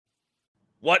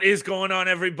What is going on,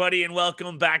 everybody, and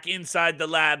welcome back inside the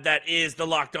lab that is the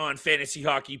Locked On Fantasy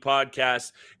Hockey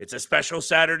Podcast. It's a special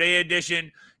Saturday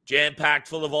edition, jam-packed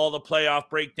full of all the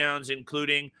playoff breakdowns,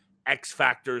 including X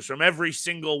Factors from every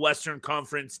single Western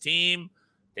Conference team.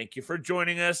 Thank you for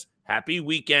joining us. Happy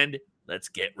weekend. Let's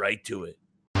get right to it.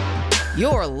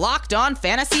 You're Locked On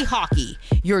Fantasy Hockey,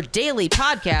 your daily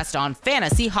podcast on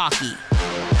fantasy hockey.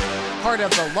 Part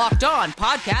of the Locked On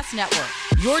Podcast Network,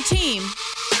 your team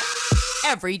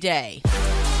every day.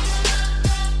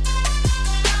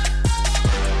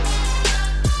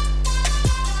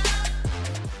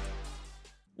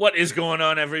 What is going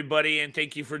on, everybody, and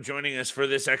thank you for joining us for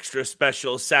this extra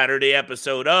special Saturday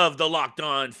episode of the Locked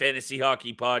On Fantasy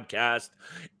Hockey Podcast.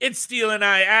 It's Steele and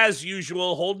I, as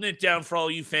usual, holding it down for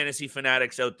all you fantasy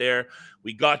fanatics out there.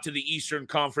 We got to the Eastern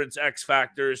Conference X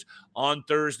Factors on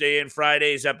Thursday and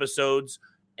Friday's episodes,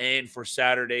 and for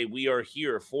Saturday, we are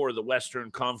here for the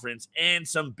Western Conference and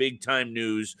some big-time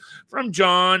news from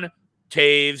John,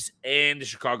 Taves, and the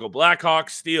Chicago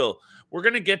Blackhawks. Steele, we're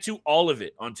going to get to all of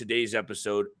it on today's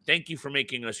episode. Thank you for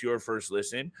making us your first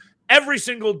listen every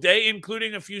single day,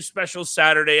 including a few special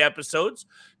Saturday episodes.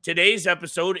 Today's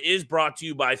episode is brought to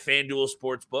you by FanDuel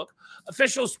Sportsbook,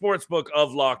 official sportsbook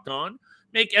of Locked On.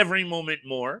 Make every moment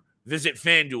more. Visit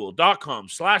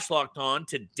FanDuel.com/LockedOn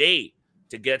today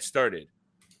to get started.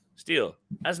 Steele,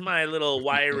 as my little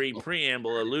wiry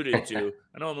preamble alluded to,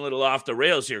 I know I'm a little off the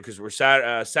rails here because we're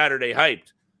Saturday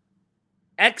hyped.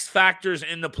 X factors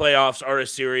in the playoffs are a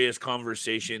serious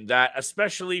conversation that,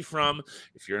 especially from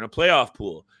if you're in a playoff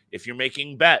pool, if you're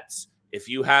making bets, if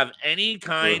you have any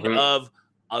kind of,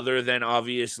 other than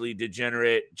obviously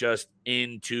degenerate just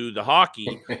into the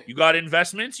hockey, you got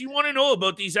investments, you want to know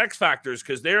about these X factors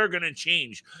because they're going to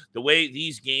change the way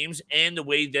these games and the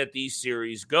way that these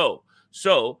series go.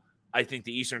 So I think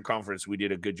the Eastern Conference, we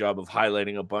did a good job of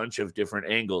highlighting a bunch of different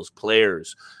angles,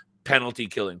 players, penalty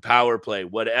killing, power play,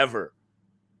 whatever.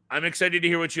 I'm excited to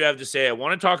hear what you have to say. I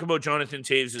want to talk about Jonathan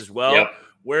Taves as well. Yep.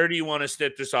 Where do you want to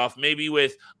step this off? Maybe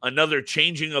with another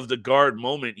changing of the guard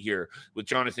moment here with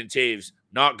Jonathan Taves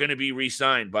not going to be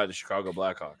re-signed by the Chicago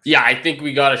Blackhawks. Yeah, I think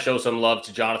we got to show some love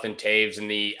to Jonathan Taves and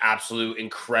the absolute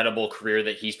incredible career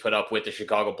that he's put up with the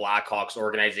Chicago Blackhawks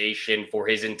organization for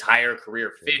his entire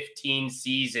career, 15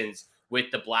 seasons with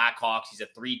the Blackhawks. He's a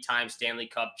three-time Stanley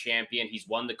Cup champion. He's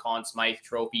won the Conn Smythe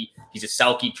Trophy. He's a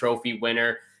Selke Trophy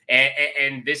winner.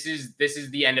 And this is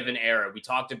the end of an era. We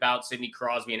talked about Sidney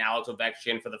Crosby and Alex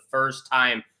Ovechkin for the first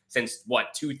time since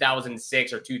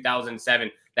 2006 or 2007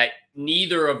 that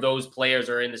neither of those players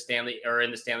are in the Stanley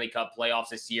Cup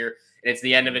playoffs this year. And it's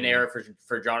the end of an era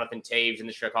for Jonathan Taves and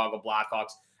the Chicago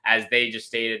Blackhawks, as they just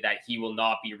stated that he will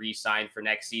not be re-signed for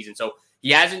next season. So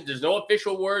there's no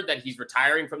official word that he's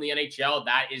retiring from the NHL.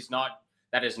 That is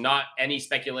not any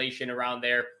speculation around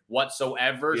there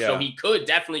whatsoever. Yeah. So he could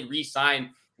definitely re-sign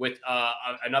with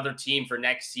another team for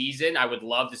next season. I would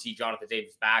love to see Jonathan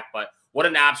Taves back, but what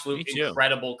an absolute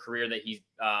incredible career that he's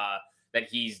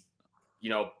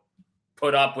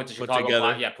put up with the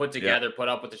Chicago put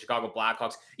up with the Chicago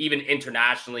Blackhawks, even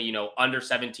internationally, under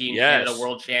 17 Canada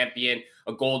world champion,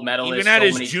 a gold medalist. Even at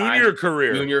his junior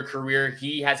career,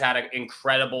 he has had an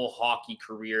incredible hockey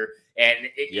career. And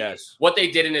what they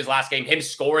did in his last game, him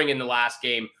scoring in the last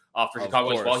game, for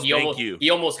Chicago as well. He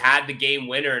almost had the game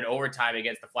winner in overtime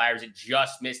against the Flyers. It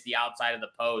just missed the outside of the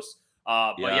post.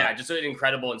 Just an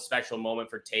incredible and special moment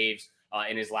for Taves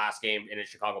in his last game in his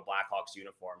Chicago Blackhawks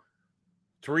uniform.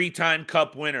 Three-time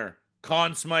Cup winner,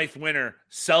 Conn Smythe winner,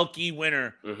 Selke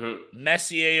winner,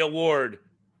 Messier Award.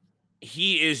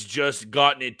 He is just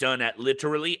gotten it done at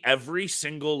literally every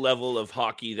single level of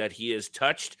hockey that he has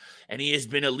touched, and he has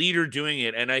been a leader doing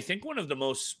it. And I think one of the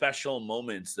most special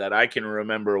moments that I can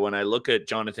remember when I look at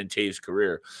Jonathan Taves'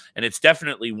 career, and it's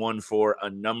definitely one for a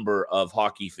number of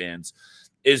hockey fans,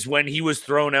 is when he was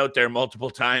thrown out there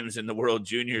multiple times in the World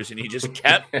Juniors and he just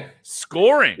kept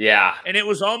scoring. Yeah. And it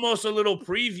was almost a little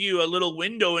preview, a little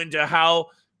window into how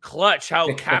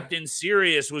Captain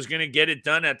Serious was going to get it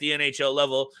done at the NHL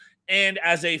level. And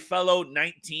as a fellow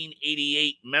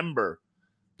 1988 member,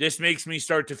 this makes me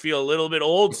start to feel a little bit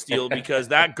old, Steele, because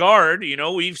that guard,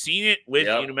 we've seen it with,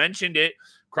 you mentioned it,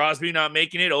 Crosby not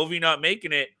making it, Ovi not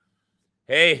making it.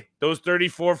 Hey, those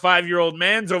 34, 5-year-old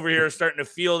mans over here are starting to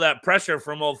feel that pressure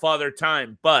from old Father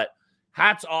Time. But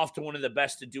hats off to one of the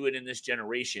best to do it in this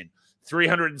generation.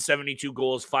 372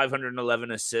 goals,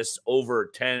 511 assists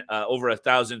over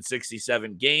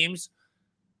 1,067 games.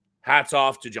 Hats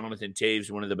off to Jonathan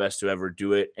Taves, one of the best to ever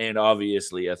do it, and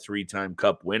obviously a 3-time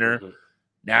Cup winner.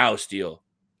 Now, Steele,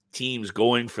 teams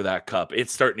going for that Cup.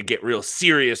 It's starting to get real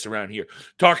serious around here.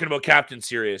 Talking about Captain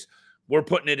Serious, we're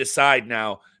putting it aside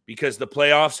now because the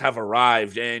playoffs have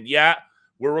arrived. And yeah,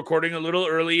 we're recording a little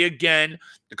early again.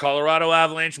 The Colorado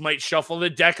Avalanche might shuffle the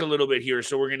deck a little bit here,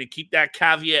 so we're going to keep that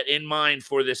caveat in mind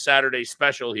for this Saturday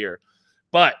special here.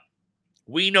 But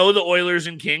we know the Oilers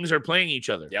and Kings are playing each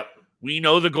other. Yep. We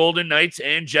know the Golden Knights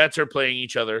and Jets are playing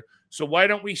each other. So why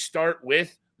don't we start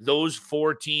with those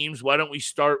 4 teams? Why don't we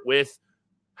start with,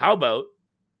 how about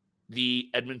the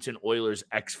Edmonton Oilers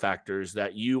X factors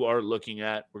that you are looking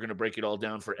at? We're going to break it all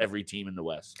down for every team in the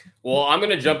West. Well, I'm going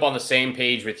to jump on the same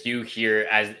page with you here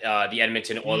as the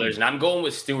Edmonton Oilers, and I'm going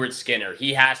with Stuart Skinner.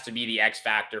 He has to be the X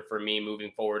factor for me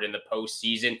moving forward in the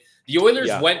postseason. The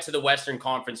Oilers went to the Western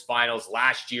Conference Finals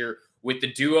last year with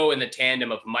the duo and the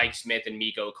tandem of Mike Smith and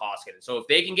Mikko Koskinen. So if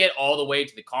they can get all the way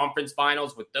to the conference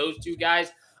finals with those two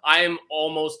guys, I am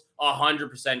almost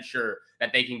 100% sure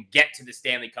that they can get to the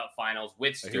Stanley Cup Finals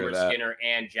with Stuart Skinner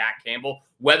and Jack Campbell.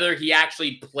 Whether he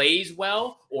actually plays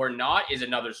well or not is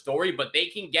another story, but they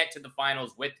can get to the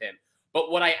finals with him. But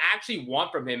what I actually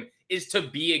want from him is to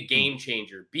be a game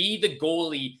changer, be the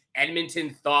goalie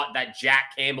Edmonton thought that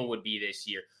Jack Campbell would be this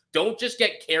year. Don't just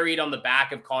get carried on the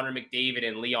back of Connor McDavid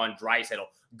and Leon Draisaitl.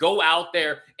 Go out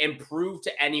there and prove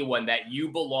to anyone that you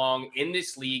belong in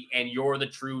this league and you're the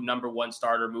true number one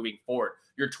starter moving forward.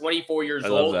 You're 24 years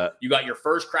old. You got your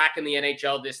first crack in the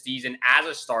NHL this season as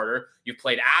a starter. You've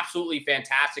played absolutely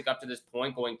fantastic up to this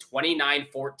point, going 29,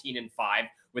 14, and 5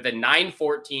 with a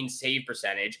 914 save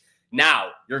percentage.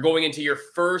 Now you're going into your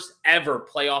first ever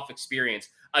playoff experience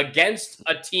against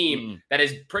a team that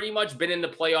has pretty much been in the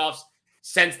playoffs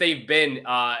since they've been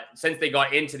since they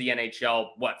got into the NHL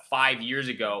 5 years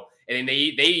ago, and then they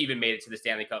even made it to the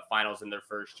Stanley Cup Finals in their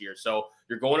first year. So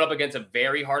you're going up against a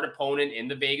very hard opponent in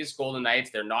the Vegas Golden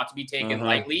Knights. They're not to be taken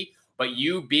lightly, but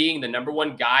you being the number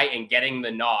one guy and getting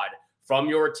the nod from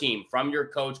your team, from your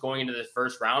coach going into the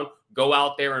first round, go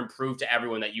out there and prove to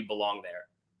everyone that you belong there.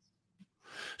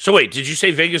 So wait, did you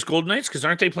say Vegas Golden Knights? Because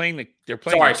aren't they playing they're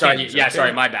playing Kings,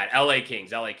 sorry, my bad. LA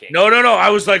Kings. No. I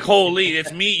was like, holy,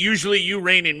 it's me. Usually you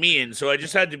reining me in, so I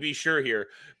just had to be sure here.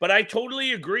 But I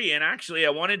totally agree. And actually, I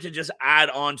wanted to just add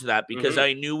on to that because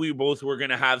I knew we both were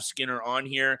going to have Skinner on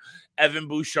here. Evan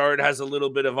Bouchard has a little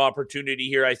bit of opportunity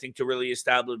here, I think, to really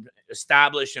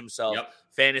establish himself,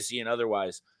 fantasy and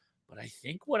otherwise. But I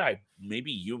think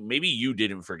maybe you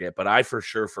didn't forget, but I for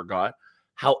sure forgot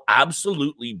how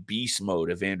absolutely beast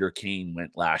mode Evander Kane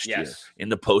went last year in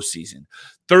the postseason.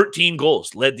 13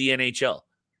 goals, led the NHL.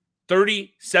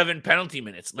 37 penalty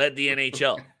minutes, led the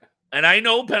NHL. And I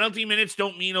know penalty minutes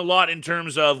don't mean a lot in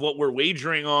terms of what we're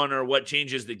wagering on or what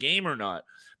changes the game or not.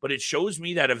 But it shows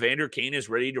me that Evander Kane is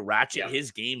ready to ratchet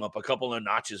his game up a couple of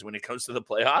notches when it comes to the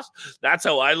playoffs. That's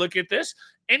how I look at this.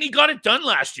 And he got it done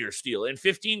last year, Steele, in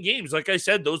 15 games. Like I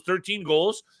said, those 13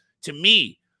 goals, to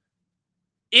me,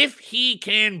 if he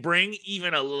can bring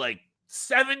even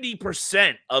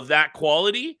 70% of that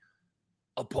quality,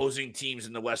 opposing teams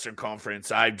in the Western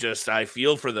Conference, I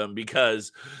feel for them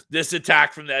because this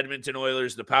attack from the Edmonton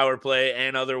Oilers, the power play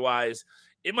and otherwise,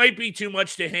 it might be too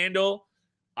much to handle.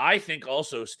 I think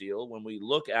also, Steele, when we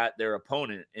look at their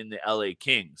opponent in the LA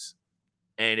Kings,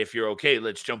 and if you're okay,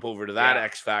 let's jump over to that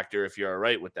X factor if you're all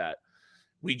right with that.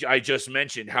 I just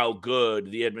mentioned how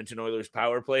good the Edmonton Oilers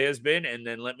power play has been, and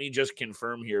then let me just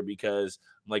confirm here because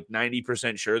I'm like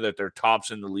 90% sure that they're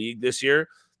tops in the league this year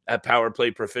at power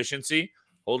play proficiency.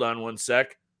 Hold on one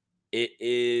sec. It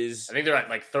is... I think they're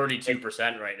at like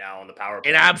 32% right now on the power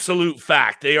play. An absolute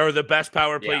fact. They are the best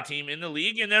power play team in the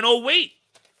league. And then, oh, wait.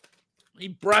 Let me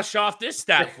brush off this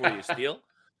stat for you, Steele.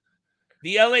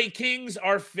 The LA Kings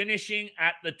are finishing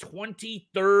at the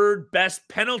 23rd best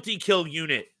penalty kill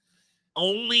unit.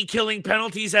 Only killing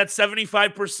penalties at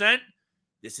 75%.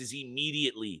 This is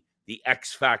immediately the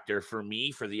X factor for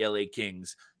me for the LA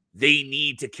Kings. They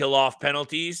need to kill off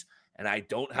penalties, and I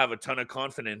don't have a ton of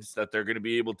confidence that they're going to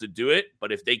be able to do it.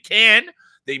 But if they can,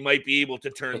 they might be able to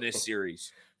turn this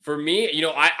series. For me,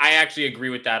 I actually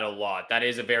agree with that a lot. That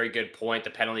is a very good point. The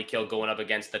penalty kill going up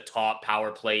against the top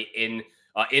power play in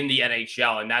the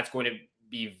NHL, and that's going to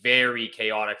be very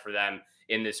chaotic for them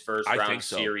in this first round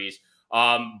series.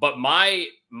 But my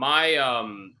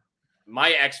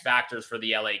X factors for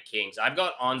the LA Kings, I've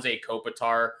got Anze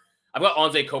Kopitar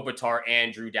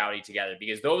and Drew Doughty together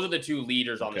because those are the two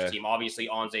leaders on this team. Obviously,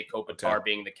 Anze Kopitar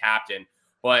being the captain,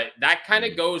 but that kind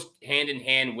of goes hand in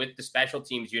hand with the special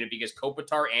teams unit because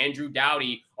Kopitar and Drew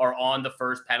Doughty are on the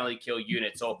first penalty kill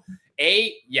unit. So,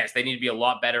 yes, they need to be a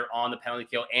lot better on the penalty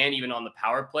kill and even on the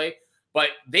power play. But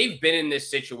they've been in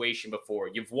this situation before.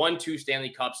 You've won 2 Stanley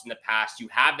Cups in the past. You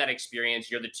have that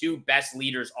experience. You're the two best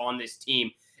leaders on this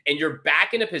team. And you're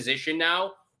back in a position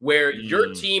now where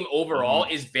your team overall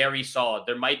is very solid.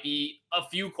 There might be a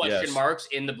few question marks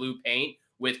in the blue paint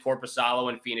with Korpisalo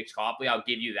and Phoenix Copley. I'll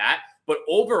give you that. But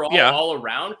overall, all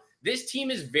around, this team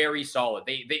is very solid.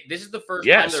 This is the first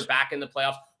time they're back in the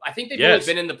playoffs. I think they've only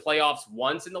been in the playoffs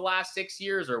once in the last 6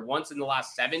 years or once in the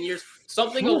last 7 years,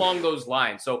 something along those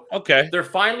lines. So they're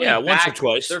finally back. Once or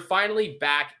twice. They're finally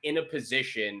back in a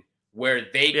position where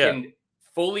they can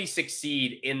fully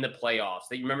succeed in the playoffs.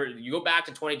 They remember, you go back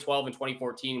to 2012 and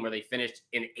 2014 where they finished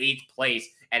in 8th place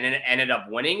and then ended up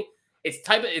winning. It's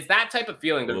that type of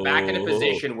feeling. They're back in a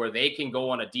position where they can go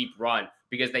on a deep run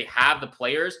because they have the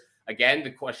players. Again,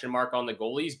 the question mark on the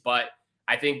goalies, but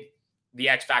I think the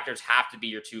X factors have to be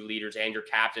your two leaders and your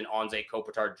captain, Anze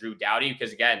Kopitar, Drew Doughty,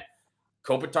 because again,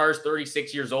 Kopitar's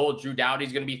 36 years old. Drew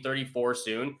Doughty's going to be 34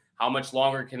 soon. How much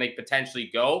longer can they potentially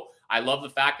go? I love the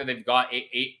fact that they've got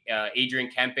Adrian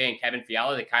Kempe and Kevin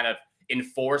Fiala that kind of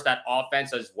enforce that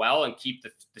offense as well and keep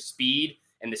the speed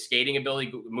and the skating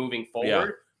ability moving forward.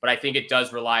 Yeah. But I think it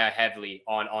does rely heavily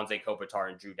on Anze Kopitar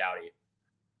and Drew Doughty.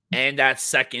 And that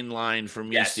second line for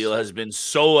me, Steele, has been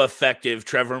so effective.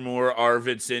 Trevor Moore,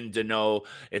 Arvidsson, Deneau.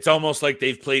 It's almost like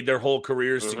they've played their whole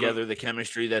careers together, the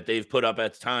chemistry that they've put up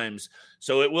at times.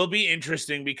 So it will be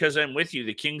interesting because I'm with you.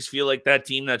 The Kings feel like that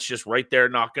team that's just right there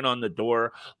knocking on the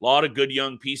door. A lot of good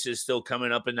young pieces still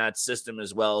coming up in that system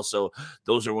as well. So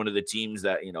those are one of the teams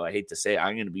that, I hate to say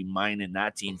I'm going to be mining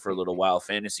that team for a little while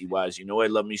fantasy-wise. I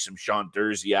love me some Sean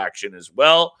Durzi action as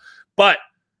well. But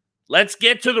let's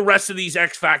get to the rest of these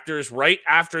X factors right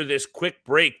after this quick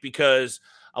break because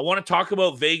I want to talk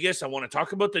about Vegas. I want to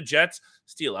talk about the Jets.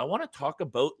 Steele, I want to talk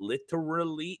about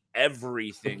literally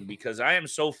everything because I am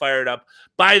so fired up.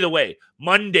 By the way,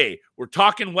 Monday, we're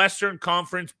talking Western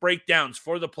Conference breakdowns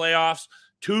for the playoffs.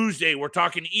 Tuesday, we're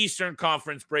talking Eastern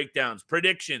Conference breakdowns,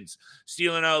 predictions.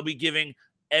 Steele and I will be giving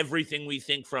everything we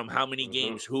think from how many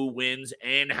games, who wins,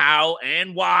 and how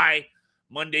and why.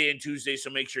 Monday and Tuesday, so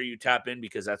make sure you tap in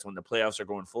because that's when the playoffs are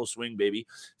going full swing, baby.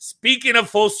 Speaking of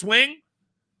full swing,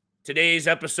 today's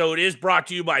episode is brought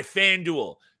to you by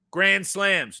FanDuel. Grand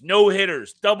slams,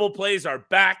 no-hitters, double plays are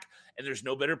back, and there's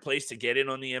no better place to get in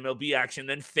on the MLB action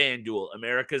than FanDuel,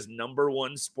 America's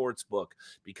 #1 sports book.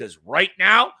 Because right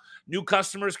now, new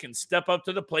customers can step up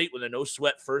to the plate with a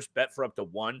no-sweat first bet for up to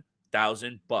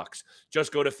 $1,000.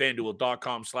 Just go to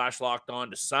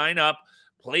FanDuel.com/lockedon to sign up,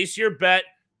 place your bet,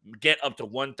 get up to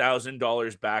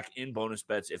 $1,000 back in bonus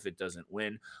bets if it doesn't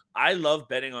win. I love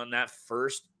betting on that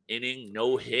first inning,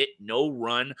 no hit, no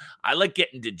run. I like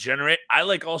getting degenerate. I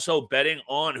like also betting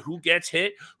on who gets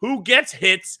hit, who gets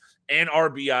hits, and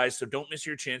RBIs. So don't miss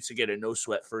your chance to get a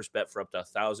no-sweat first bet for up to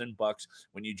 $1,000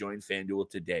 when you join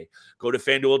FanDuel today. Go to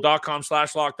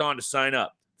FanDuel.com/lockedon to sign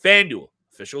up. FanDuel,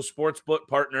 official sportsbook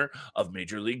partner of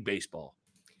Major League Baseball.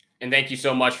 And thank you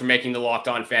so much for making the Locked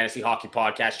On Fantasy Hockey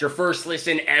Podcast your first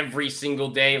listen every single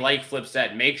day. Like Flip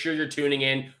said, make sure you're tuning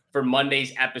in for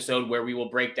Monday's episode where we will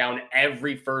break down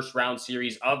every first round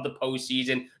series of the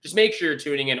postseason. Just make sure you're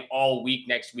tuning in all week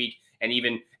next week and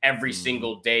even every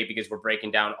single day because we're breaking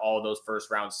down all those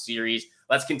first round series.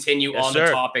 Let's continue on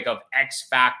the topic of X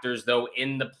factors, though,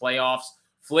 in the playoffs.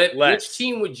 Flip, which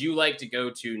team would you like to go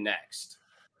to next?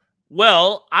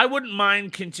 Well, I wouldn't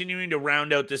mind continuing to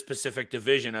round out this Pacific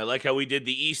division. I like how we did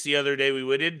the East the other day.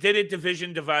 We did it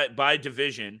division by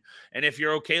division. And if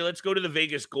you're okay, let's go to the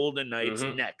Vegas Golden Knights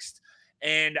next.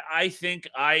 And I think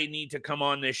I need to come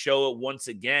on this show once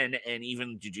again. And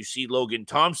even, did you see Logan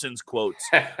Thompson's quotes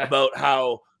about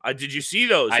how, did you see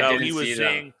those? How he was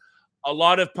saying a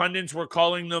lot of pundits were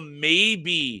calling them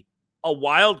maybe a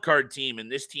wild card team,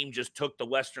 and this team just took the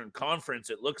Western Conference,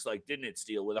 it looks like, didn't it,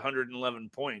 Steele, with 111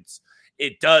 points.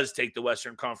 It does take the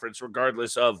Western Conference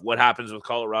regardless of what happens with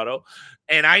Colorado.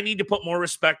 And I need to put more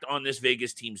respect on this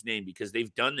Vegas team's name because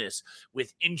they've done this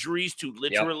with injuries to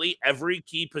literally every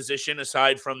key position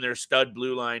aside from their stud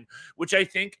blue line, which I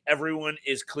think everyone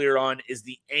is clear on is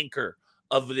the anchor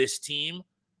of this team.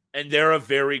 And they're a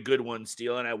very good one,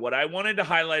 Steele. And what I wanted to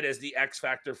highlight as the X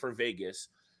factor for Vegas,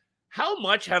 how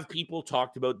much have people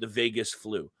talked about the Vegas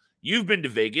flu? You've been to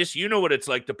Vegas. You know what it's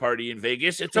like to party in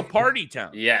Vegas. It's a party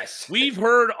town. Yes. We've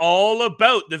heard all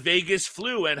about the Vegas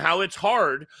flu and how it's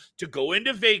hard to go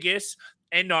into Vegas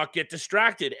and not get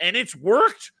distracted. And it's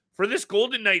worked for this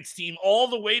Golden Knights team all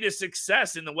the way to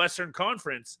success in the Western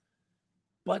Conference.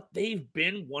 But they've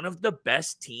been one of the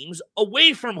best teams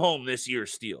away from home this year,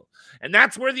 Steele. And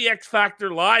that's where the X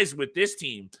factor lies with this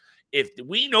team. If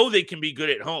we know they can be good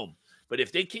at home, but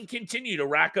if they can continue to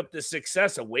rack up the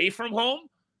success away from home,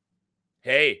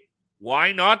 hey,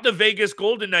 why not the Vegas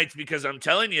Golden Knights? Because I'm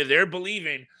telling you, they're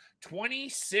believing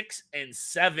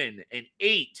 26-7 and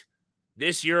 8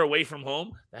 this year away from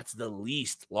home, that's the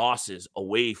least losses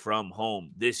away from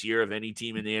home this year of any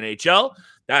team in the NHL.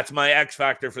 That's my X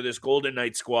factor for this Golden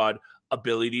Knights squad,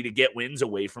 ability to get wins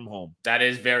away from home. That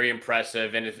is very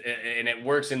impressive, and it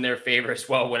works in their favor as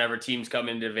well whenever teams come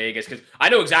into Vegas, because I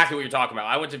know exactly what you're talking about.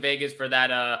 I went to Vegas for that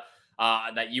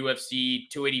UFC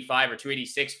 285 or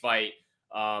 286 fight.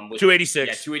 286.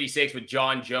 Yeah, 286 with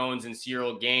John Jones and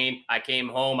Cyril Gain. I came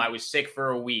home. I was sick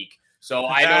for a week. So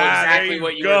I know exactly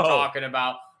what you were talking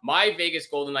about. My Vegas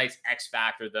Golden Knights X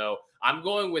factor, though, I'm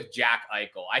going with Jack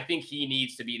Eichel. I think he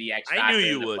needs to be the X factor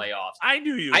in the playoffs. I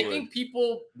knew you would. I think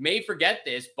people may forget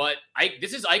this, but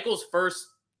this is Eichel's first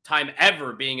time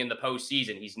ever being in the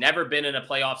postseason. He's never been in a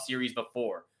playoff series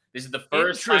before. This is the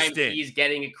first time he's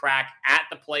getting a crack at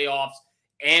the playoffs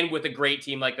and with a great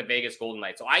team like the Vegas Golden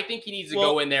Knights. So I think he needs to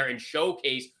go in there and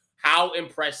showcase how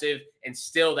impressive and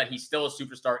still that he's still a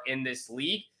superstar in this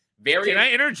league. Can I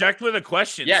interject with a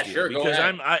question? Yeah, Steve? sure. Because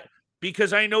go ahead.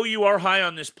 Because I know you are high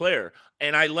on this player,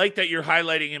 and I like that you're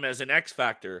highlighting him as an X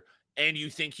factor, and you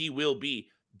think he will be.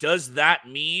 Does that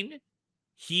mean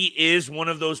he is one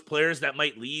of those players that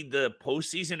might lead the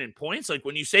postseason in points? Like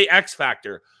when you say X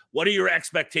factor, what are your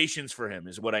expectations for him?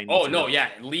 Is what I need. Oh no, yeah,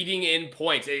 leading in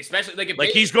points, especially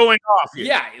if he's going off here.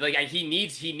 Yeah, he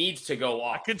needs to go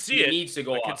off. I can see it. He needs to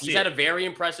go off. He's had a very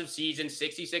impressive season,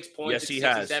 66 points in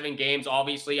 67 games.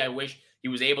 Obviously, I wish he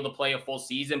was able to play a full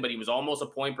season, but he was almost a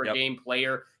point per game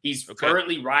player. He's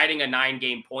currently riding a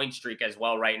 9-game point streak as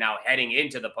well right now, heading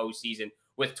into the postseason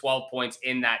with 12 points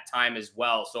in that time as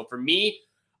well. So for me,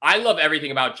 I love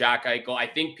everything about Jack Eichel. I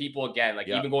think people, again,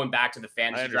 even going back to the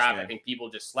fantasy draft, I think people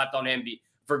just slept on him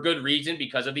for good reason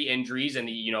because of the injuries and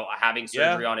the having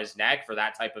surgery on his neck for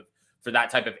that type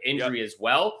of injury as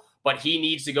well. But he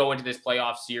needs to go into this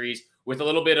playoff series with a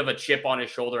little bit of a chip on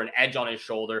his shoulder, an edge on his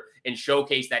shoulder, and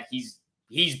showcase that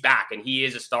he's back and he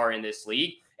is a star in this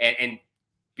league and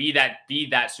be that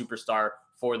superstar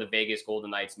for the Vegas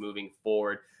Golden Knights moving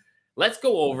forward. Let's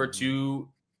go over to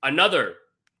another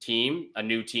team, a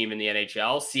new team in the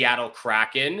NHL, Seattle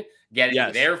Kraken,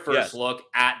 getting their first look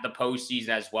at the postseason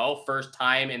as well. First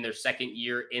time in their second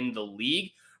year in the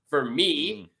league. For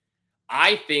me,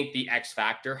 I think the X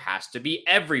factor has to be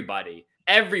everybody.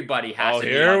 Everybody has to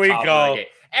be on top of the game.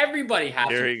 Everybody has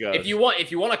to. If you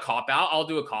want a cop out, I'll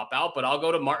do a cop out, but I'll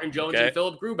go to Martin Jones and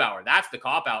Philip Grubauer. That's the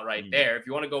cop out right there. If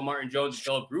you want to go Martin Jones and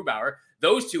Philip Grubauer,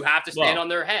 those two have to stand on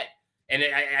their head. And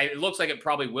it looks like it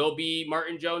probably will be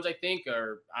Martin Jones, I think,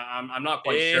 or I'm not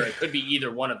quite sure. It could be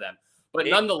either one of them. But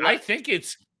nonetheless, I think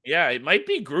it might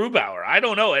be Grubauer. I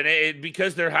don't know. And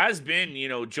because there has been,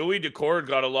 Joey Decord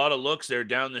got a lot of looks there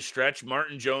down the stretch.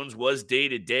 Martin Jones was day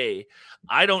to day.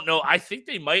 I don't know. I think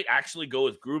they might actually go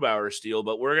with Grubauer still,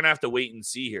 but we're going to have to wait and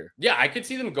see here. Yeah, I could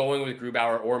see them going with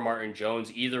Grubauer or Martin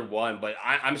Jones, either one. But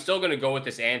I'm still going to go with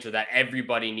this answer that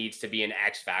everybody needs to be an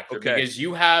X factor because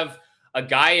you have a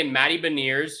guy in Matty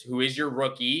Beniers, who is your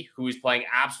rookie, who is playing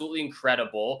absolutely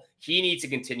incredible. He needs to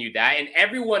continue that. And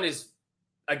everyone is,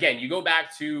 again, you go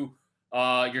back to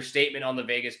your statement on the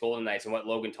Vegas Golden Knights and what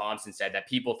Logan Thompson said, that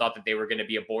people thought that they were going to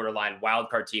be a borderline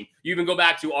wildcard team. You even go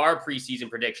back to our preseason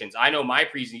predictions. I know my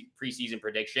preseason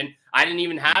prediction. I didn't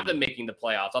even have them making the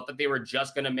playoffs. I thought that they were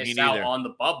just going to miss out on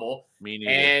the bubble.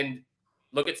 And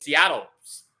look at Seattle.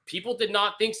 People did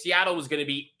not think Seattle was going to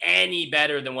be any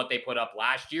better than what they put up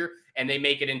last year, and they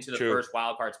make it into the first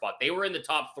wildcard spot. They were in the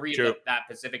top three of that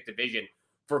Pacific Division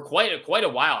for quite a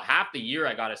while. Half the year,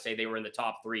 I got to say, they were in the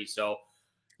top three. So,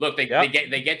 look, they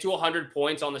get to 100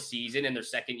 points on the season in their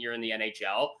second year in the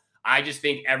NHL. I just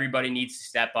think everybody needs to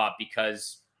step up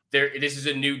because this is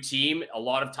a new team. A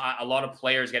lot of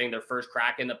players getting their first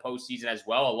crack in the postseason as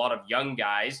well. A lot of young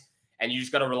guys, and you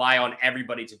just got to rely on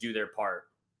everybody to do their part.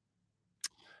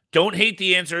 Don't hate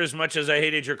the answer as much as I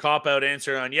hated your cop-out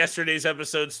answer on yesterday's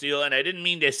episode, Steele, and I didn't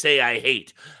mean to say I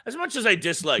hate as much as I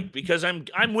dislike, because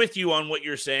I'm with you on what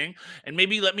you're saying, and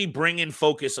maybe let me bring in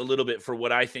focus a little bit for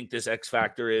what I think this X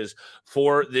factor is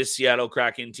for this Seattle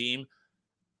Kraken team.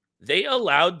 They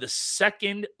allowed the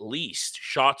second least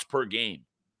shots per game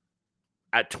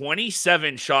at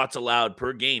 27 shots allowed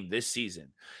per game this season.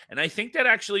 And I think that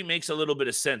actually makes a little bit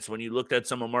of sense when you looked at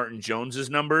some of Martin Jones's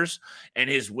numbers and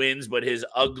his wins, but his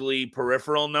ugly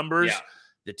peripheral numbers. Yeah.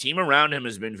 The team around him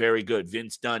has been very good.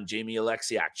 Vince Dunn, Jamie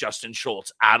Alexiak, Justin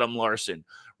Schultz, Adam Larson.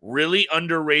 Really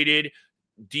underrated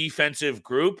defensive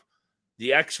group.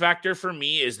 The X factor for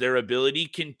me is their ability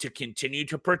to continue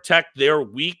to protect their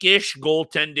weakish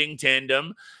goaltending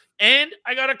tandem. And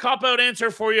I got a cop-out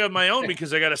answer for you of my own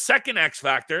because I got a second X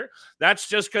factor. That's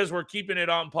just because we're keeping it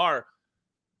on par.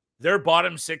 their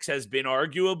bottom six has been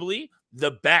arguably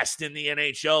the best in the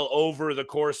NHL over the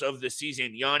course of the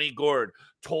season. Yanni Gord,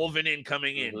 Tolvanen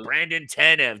coming in, Brandon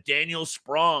Tanev, Daniel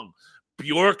Sprong,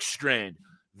 Bjorkstrand.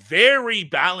 Very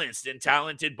balanced and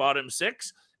talented bottom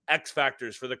six. X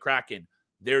factors for the Kraken: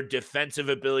 their defensive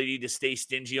ability to stay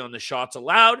stingy on the shots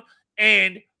allowed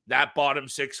and that bottom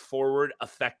six forward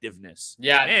effectiveness.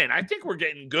 Yeah. Man, I think we're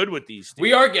getting good with these.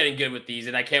 We are getting good with these,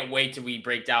 and I can't wait till we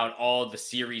break down all the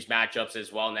series matchups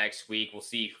as well next week. We'll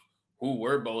see who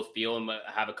we're both feeling. I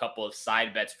have a couple of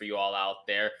side bets for you all out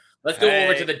there. Let's go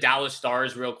over to the Dallas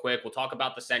Stars real quick. We'll talk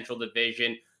about the Central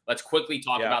Division. Let's quickly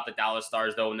talk about the Dallas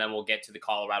Stars, though, and then we'll get to the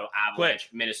Colorado Avalanche,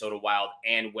 Minnesota Wild,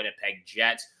 and Winnipeg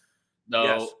Jets.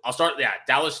 Though I'll start,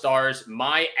 Dallas Stars.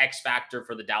 My X factor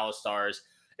for the Dallas Stars,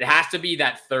 it has to be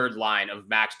that third line of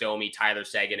Max Domi, Tyler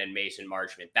Seguin, and Mason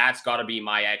Marchment. That's got to be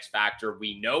my X factor.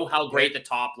 We know how great the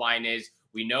top line is.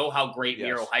 We know how great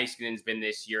Miro Heiskanen's been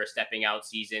this year, a stepping out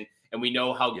season, and we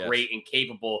know how great and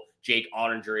capable Jake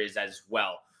Ottinger is as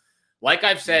well. Like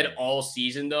I've said all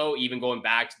season, though, even going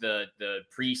back to the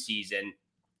preseason,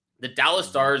 the Dallas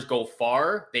Stars go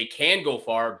far. They can go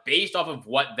far based off of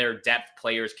what their depth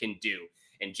players can do.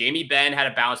 And Jamie Benn had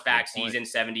a bounce-back season,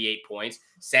 78 points.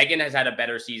 Seguin has had a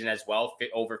better season as well,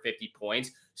 over 50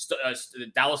 points.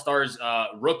 The Dallas Stars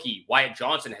rookie, Wyatt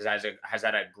Johnson, has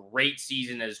had a great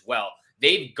season as well.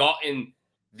 They've gotten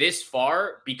this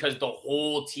far because the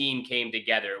whole team came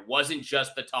together. It wasn't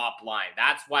just the top line.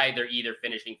 That's why they're either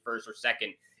finishing first or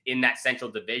second in that Central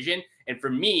Division. And for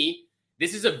me,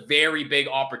 this is a very big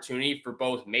opportunity for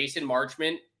both Mason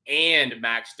Marchment and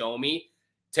Max Domi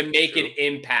to make an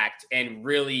impact and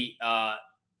really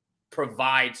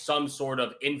provide some sort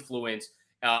of influence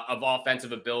of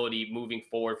offensive ability moving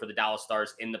forward for the Dallas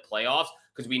Stars in the playoffs,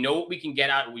 because we know what we can get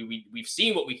out. We've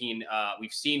seen what we can.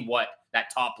 We've seen what that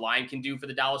top line can do for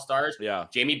the Dallas Stars. Yeah,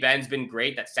 Jamie Benn's been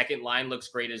great. That second line looks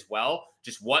great as well.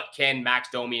 Just what can Max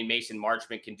Domi and Mason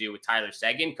Marchment can do with Tyler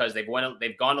Seguin, because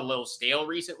they've gone a little stale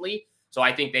recently. So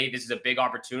I think this is a big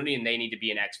opportunity, and they need to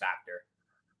be an X factor.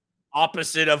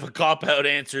 Opposite of a cop-out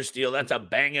answer, Steele. That's a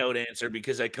bang-out answer,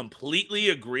 because I completely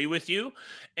agree with you.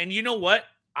 And you know what?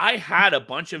 I had a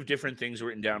bunch of different things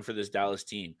written down for this Dallas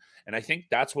team. And I think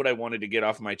that's what I wanted to get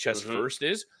off my chest first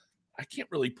is I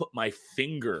can't really put my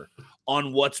finger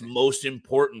on what's most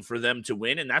important for them to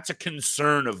win. And that's a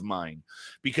concern of mine,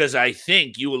 because I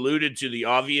think you alluded to the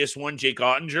obvious one, Jake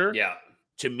Ottinger. Yeah.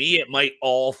 To me, it might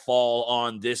all fall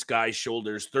on this guy's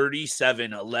shoulders.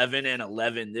 37, 11, and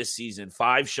 11 this season.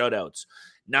 5 shutouts,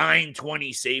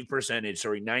 920 save percentage,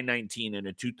 919, and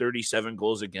a 237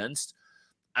 goals against.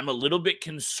 I'm a little bit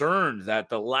concerned that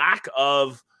the lack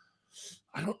of,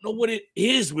 I don't know what it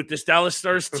is with this Dallas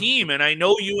Stars team. And I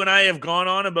know you and I have gone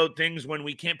on about things when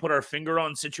we can't put our finger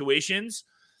on situations.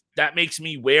 That makes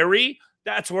me wary.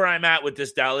 That's where I'm at with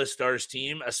this Dallas Stars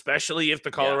team, especially if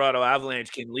the Colorado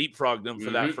Avalanche can leapfrog them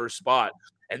for that first spot.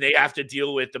 And they have to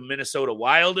deal with the Minnesota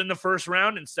Wild in the first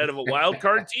round instead of a wild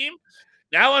card team.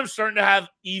 Now I'm starting to have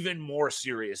even more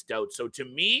serious doubts. So to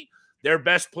me, their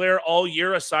best player all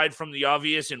year, aside from the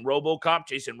obvious in RoboCop,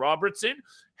 Jason Robertson,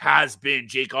 has been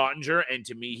Jake Ottinger. And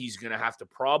to me, he's going to have to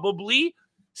probably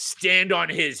stand on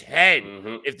his head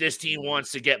if this team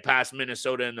wants to get past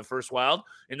Minnesota in the first round,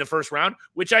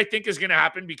 which I think is going to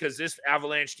happen, because this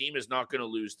Avalanche team is not going to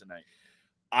lose tonight.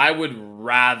 I would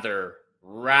rather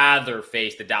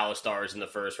face the Dallas Stars in the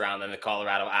first round than the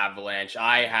Colorado Avalanche.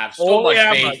 I have so much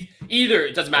faith. Either,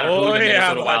 it doesn't matter who the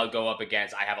Minnesota Wild go up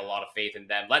against. I have a lot of faith in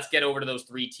them. Let's get over to those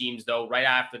 3 teams, though, right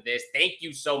after this. Thank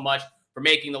you so much for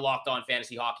making the Locked On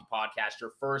Fantasy Hockey Podcast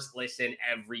your first listen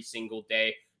every single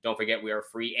day. Don't forget, we are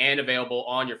free and available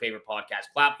on your favorite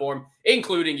podcast platform,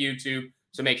 including YouTube.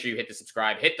 So make sure you hit the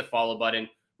subscribe, hit the follow button.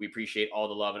 We appreciate all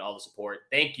the love and all the support.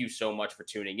 Thank you so much for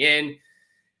tuning in.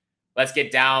 Let's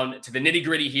get down to the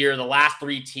nitty-gritty here. The last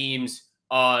 3 teams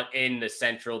in the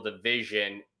Central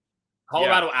Division.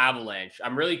 Colorado Avalanche.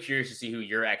 I'm really curious to see who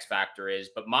your X factor is,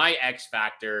 but my X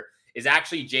factor is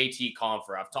actually JT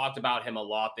Compher. I've talked about him a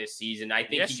lot this season. I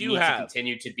think he needs to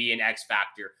continue to be an X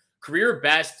factor. Career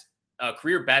best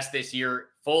this year,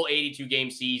 full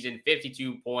 82-game season,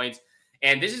 52 points.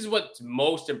 And this is what's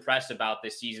most impressed about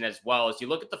this season as well. As you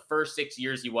look at the first 6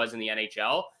 years he was in the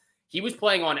NHL, he was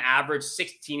playing on average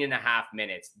 16 and a half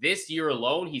minutes. This year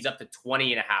alone, he's up to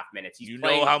 20 and a half minutes. You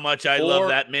know how much I love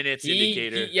that minutes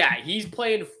indicator. He's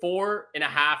playing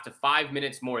 4.5 to 5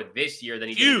 minutes more this year than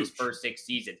he did in his first 6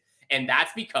 seasons. And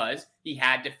that's because he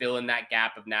had to fill in that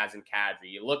gap of Nazem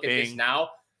Kadri. You look at this now.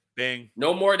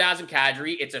 No more Nazem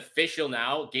Kadri. It's official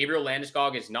now. Gabriel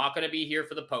Landeskog is not going to be here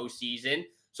for the postseason.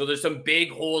 So there's some big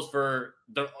holes for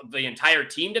the entire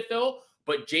team to fill.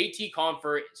 But JT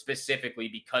Compher specifically,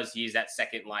 because he's that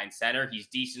second line center, he's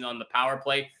decent on the power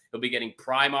play. He'll be getting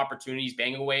prime opportunities,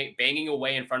 banging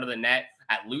away in front of the net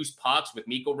at loose pucks with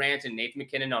Mikko Rantanen and Nathan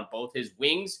McKinnon on both his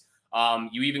wings.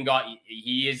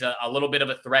 He is a little bit of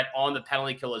a threat on the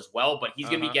penalty kill as well, but he's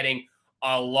going to be getting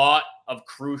a lot of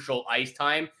crucial ice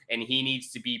time, and he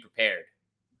needs to be prepared.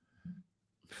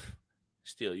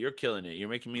 Steele, you're killing it. You're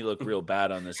making me look real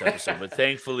bad on this episode, but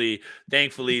thankfully,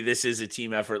 this is a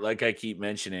team effort, like I keep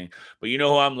mentioning. But you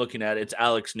know who I'm looking at? It's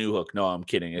Alex Newhook. No, I'm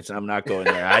kidding. I'm not going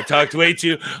there. I talked way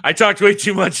too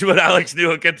much about Alex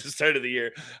Newhook at the start of the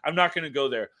year. I'm not going to go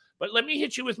there. But let me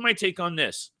hit you with my take on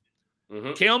this.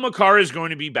 Cale Makar is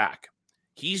going to be back.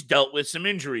 He's dealt with some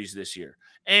injuries this year,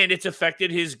 and it's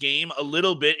affected his game a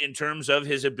little bit in terms of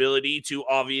his ability to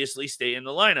obviously stay in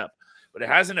the lineup. But it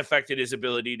hasn't affected his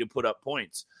ability to put up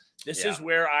points. This is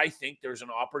where I think there's an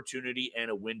opportunity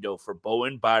and a window for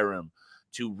Bowen Byram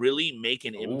to really make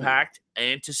an impact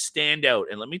and to stand out.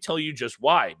 And let me tell you just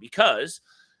why. Because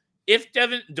if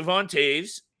Devon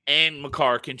Toews and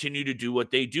Makar continue to do what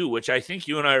they do, which I think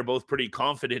you and I are both pretty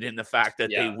confident in the fact that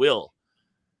they will,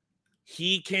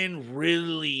 he can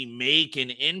really make an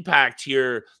impact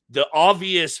here. The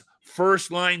obvious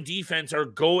first-line defense are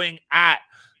going at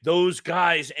those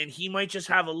guys, and he might just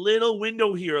have a little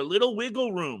window here, a little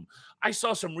wiggle room. I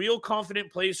saw some real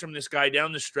confident plays from this guy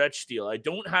down the stretch, Steele. I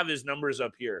don't have his numbers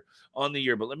up here on the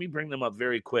year, but let me bring them up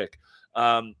very quick.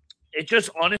 It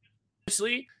just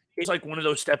honestly, it's like one of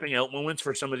those stepping out moments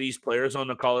for some of these players on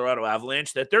the Colorado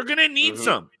Avalanche that they're going to need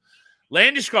some.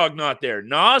 Landeskog not there.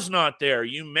 Nas not there.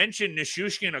 You mentioned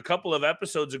Nichushkin a couple of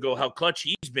episodes ago, how clutch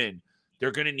he's been.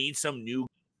 They're going to need some new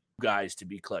guys to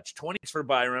be clutch. 20 for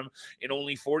Byram in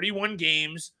only 41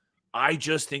 games. I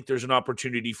just think there's an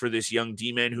opportunity for this young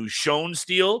D-man who's shown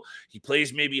Steele. He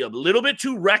plays maybe a little bit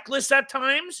too reckless at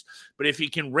times, but if he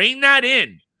can rein that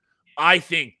in, I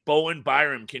think Bowen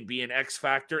Byram can be an X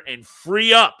factor and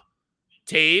free up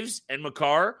Toews and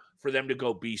Makar for them to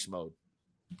go beast mode.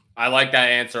 I like that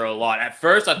answer a lot. At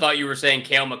first, I thought you were saying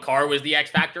Cale Makar was the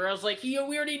X factor. I was like, we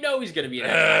already know he's going to be an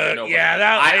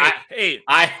X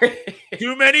factor.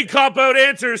 Too many cop-out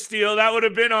answers, Steele. That would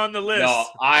have been on the list. No,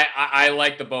 I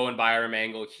like the Bowen Byram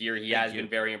angle here. He has been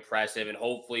very impressive, and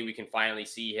hopefully we can finally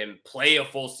see him play a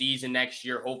full season next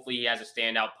year. Hopefully he has a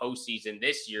standout postseason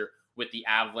this year with the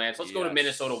Avalanche. Let's go to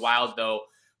Minnesota Wild, though.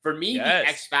 For me, the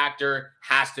X factor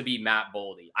has to be Matt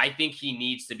Boldy. I think he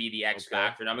needs to be the X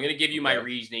factor. And I'm going to give you my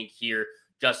reasoning here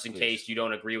just in case you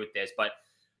don't agree with this. But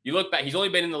you look back, he's only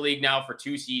been in the league now for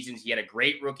 2 seasons. He had a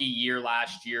great rookie year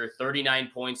last year, 39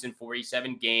 points in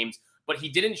 47 games. But he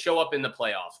didn't show up in the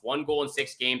playoffs. 1 goal in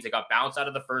 6 games. They got bounced out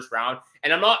of the first round.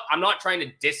 And I'm not trying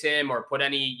to diss him or put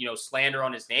any slander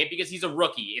on his name because he's a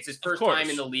rookie. It's his first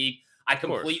time in the league. I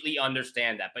completely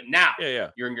understand that. But now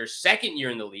you're in your second year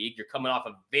in the league. You're coming off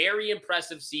a very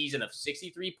impressive season of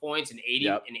 63 points in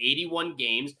 81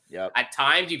 games. At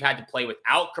times, you've had to play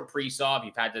without Kaprizov.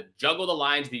 You've had to juggle the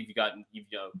lines. You've got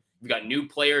new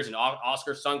players and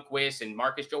Oscar Sundqvist and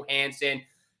Marcus Johansson.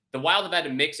 The Wild have had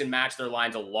to mix and match their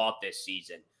lines a lot this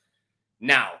season.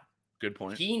 Now, good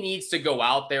point. He needs to go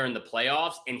out there in the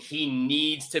playoffs, and he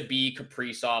needs to be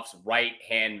Kaprizov's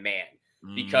right-hand man.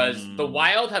 Because the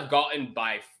Wild have gotten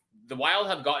by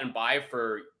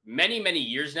for many, many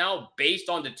years now based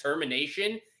on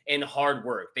determination and hard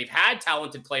work. They've had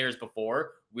talented players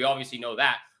before. We obviously know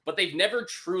that. But they've never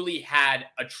truly had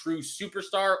a true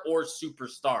superstar or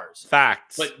superstars.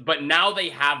 Facts. But now they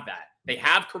have that. They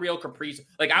have Kirill Kaprizov.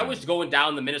 Like, I was going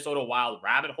down the Minnesota Wild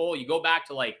rabbit hole. You go back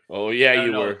to,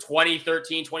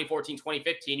 2013, 2014,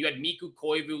 2015. You had Mikko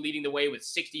Koivu leading the way with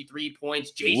 63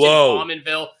 points. Jason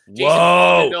Pominville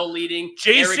leading.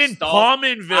 Jason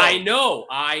Pominville.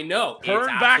 I know. Turn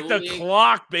back the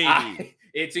clock, baby.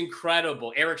 It's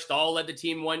incredible. Eric Stahl led the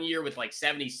team 1 year with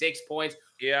 76 points.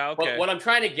 Yeah, okay. But what I'm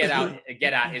trying to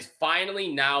get at is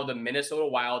finally now the Minnesota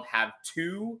Wild have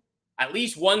at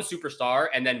least one superstar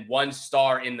and then one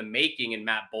star in the making in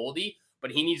Matt Boldy,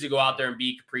 but he needs to go out there and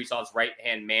be Kaprizov's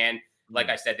right-hand man. Like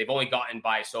I said, they've only gotten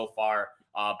by so far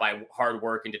by hard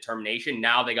work and determination.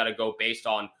 Now they got to go based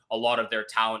on a lot of their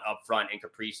talent up front in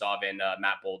Kaprizov and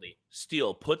Matt Boldy.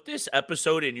 Steele, put this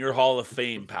episode in your Hall of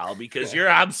Fame, pal, because you're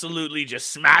absolutely just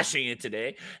smashing it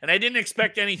today. And I didn't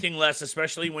expect anything less,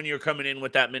 especially when you're coming in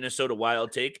with that Minnesota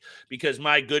Wild take, because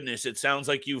my goodness, it sounds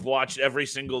like you've watched every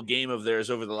single game of theirs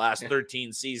over the last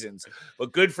 13 seasons.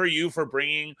 But good for you for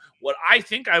bringing what I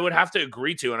think I would have to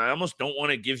agree to. And I almost don't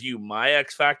want to give you my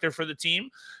X factor for the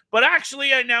team. But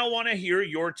actually, I now want to hear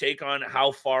your take on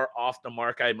how far off the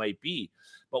mark I might be.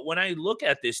 But when I look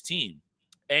at this team,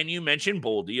 And you mentioned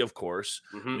Boldy, of course.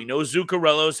 Mm-hmm. We know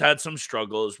Zuccarello's had some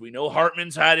struggles. We know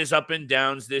Hartman's had his up and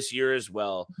downs this year as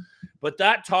well. But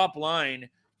that top line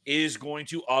is going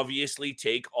to obviously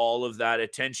take all of that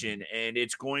attention, and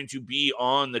it's going to be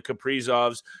on the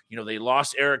Kaprizovs. They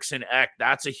lost Eriksson Ek.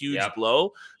 That's a huge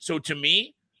blow. So to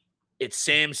me, it's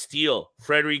Sam Steele,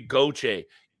 Frederic Gauthier,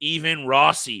 even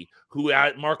Rossi,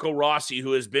 Marco Rossi,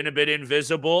 who has been a bit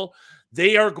invisible.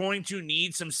 They are going to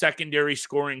need some secondary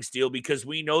scoring, Steele, because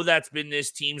we know that's been this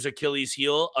team's Achilles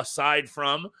heel, aside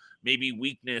from maybe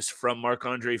weakness from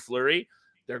Marc-Andre Fleury.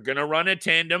 They're going to run a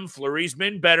tandem. Fleury's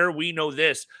been better. We know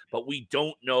this, but we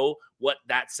don't know what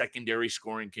that secondary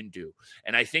scoring can do.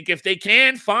 And I think if they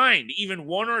can find even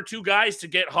one or two guys to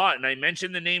get hot, and I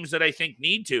mentioned the names that I think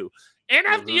need to, and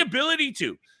have the ability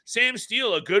to. Sam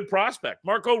Steele, a good prospect.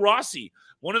 Marco Rossi,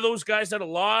 one of those guys that a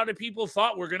lot of people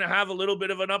thought were going to have a little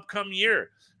bit of an upcoming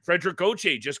year. Frederic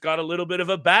Gauthier just got a little bit of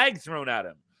a bag thrown at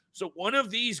him. So one of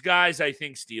these guys, I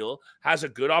think, Steele, has a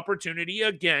good opportunity,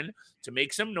 again, to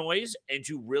make some noise and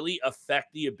to really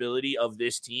affect the ability of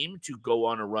this team to go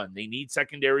on a run. They need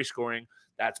secondary scoring.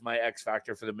 That's my X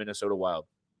factor for the Minnesota Wild.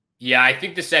 Yeah, I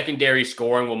think the secondary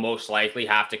scoring will most likely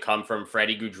have to come from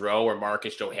Freddie Gaudreau or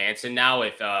Marcus Johansson now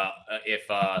if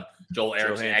Joel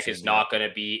Eriksson Ek is not going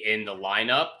to be in the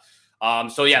lineup.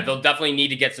 So yeah, they'll definitely need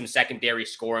to get some secondary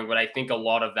scoring, but I think a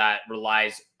lot of that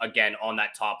relies again on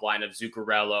that top line of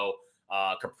Zuccarello,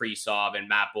 Kaprizov, and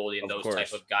Matt Boldy and those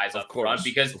type of guys up front,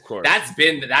 because that's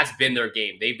been their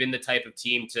game. They've been the type of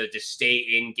team to just stay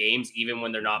in games even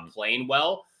when they're not playing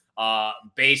well,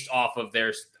 based off of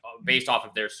their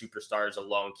superstars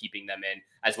alone, keeping them in,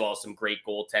 as well as some great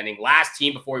goaltending. Last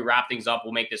team before we wrap things up,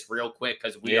 we'll make this real quick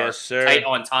because we are tight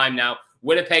on time now.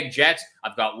 Winnipeg Jets,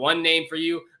 I've got one name for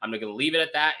you. I'm going to leave it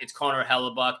at that. It's Connor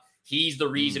Hellebuck. He's the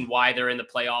reason why they're in the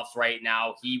playoffs right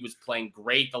now. He was playing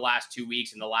great the last 2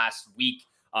 weeks and the last week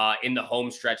in the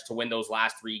home stretch to win those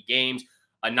last 3 games.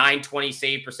 A .920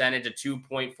 save percentage, a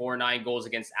 2.49 goals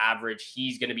against average.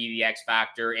 He's going to be the X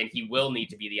factor, and he will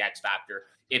need to be the X factor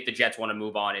if the Jets want to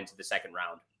move on into the second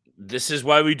round. This is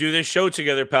why we do this show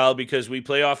together, pal, because we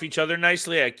play off each other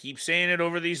nicely. I keep saying it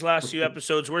over these last few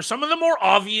episodes where some of the more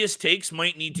obvious takes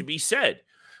might need to be said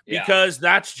because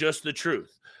that's just the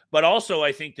truth. But also,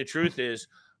 I think the truth is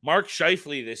Mark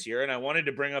Scheifele this year, and I wanted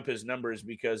to bring up his numbers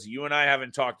because you and I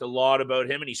haven't talked a lot about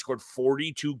him, and he scored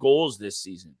 42 goals this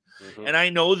season. And I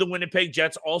know the Winnipeg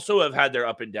Jets also have had their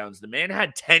up and downs. The man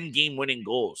had 10 game-winning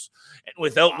goals. And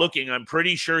without looking, I'm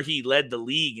pretty sure he led the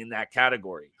league in that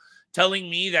category, telling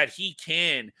me that he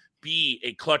can be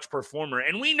a clutch performer.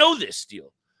 And we know this,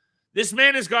 Steele. This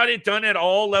man has got it done at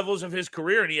all levels of his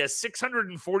career, and he has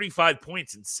 645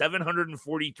 points in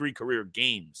 743 career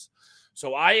games.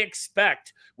 So I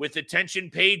expect, with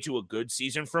attention paid to a good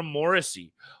season from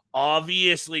Morrissey,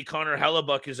 obviously Connor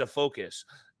Hellebuck is a focus.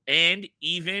 And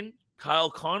even Kyle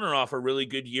Connor off a really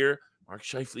good year, Mark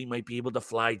Scheifele might be able to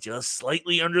fly just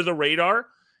slightly under the radar.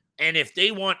 And if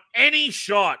they want any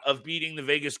shot of beating the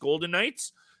Vegas Golden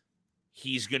Knights,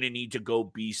 he's going to need to go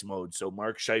beast mode. So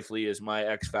Mark Scheifele is my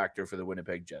X factor for the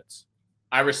Winnipeg Jets.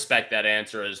 I respect that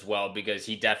answer as well, because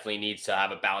he definitely needs to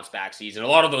have a bounce back season. A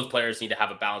lot of those players need to have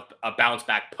a bounce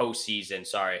back postseason.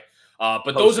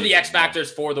 But those are the X factors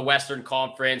for the Western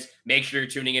Conference. Make sure you're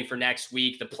tuning in for next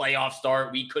week. The playoff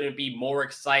start. We couldn't be more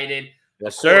excited.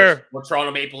 Yes, sir. We're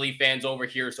Toronto Maple Leaf fans over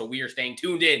here, so we are staying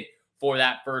tuned in for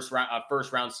that first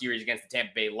round series against the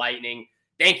Tampa Bay Lightning.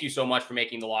 Thank you so much for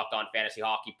making the Locked On Fantasy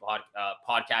Hockey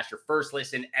podcast your first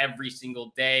listen every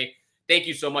single day. Thank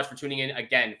you so much for tuning in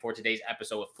again for today's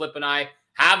episode with Flip and I.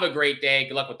 Have a great day.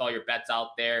 Good luck with all your bets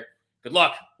out there. Good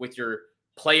luck with your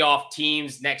playoff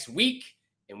teams next week.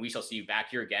 And we shall see you back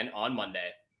here again on Monday.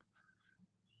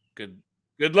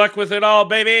 Good luck with it all,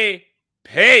 baby.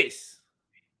 Peace.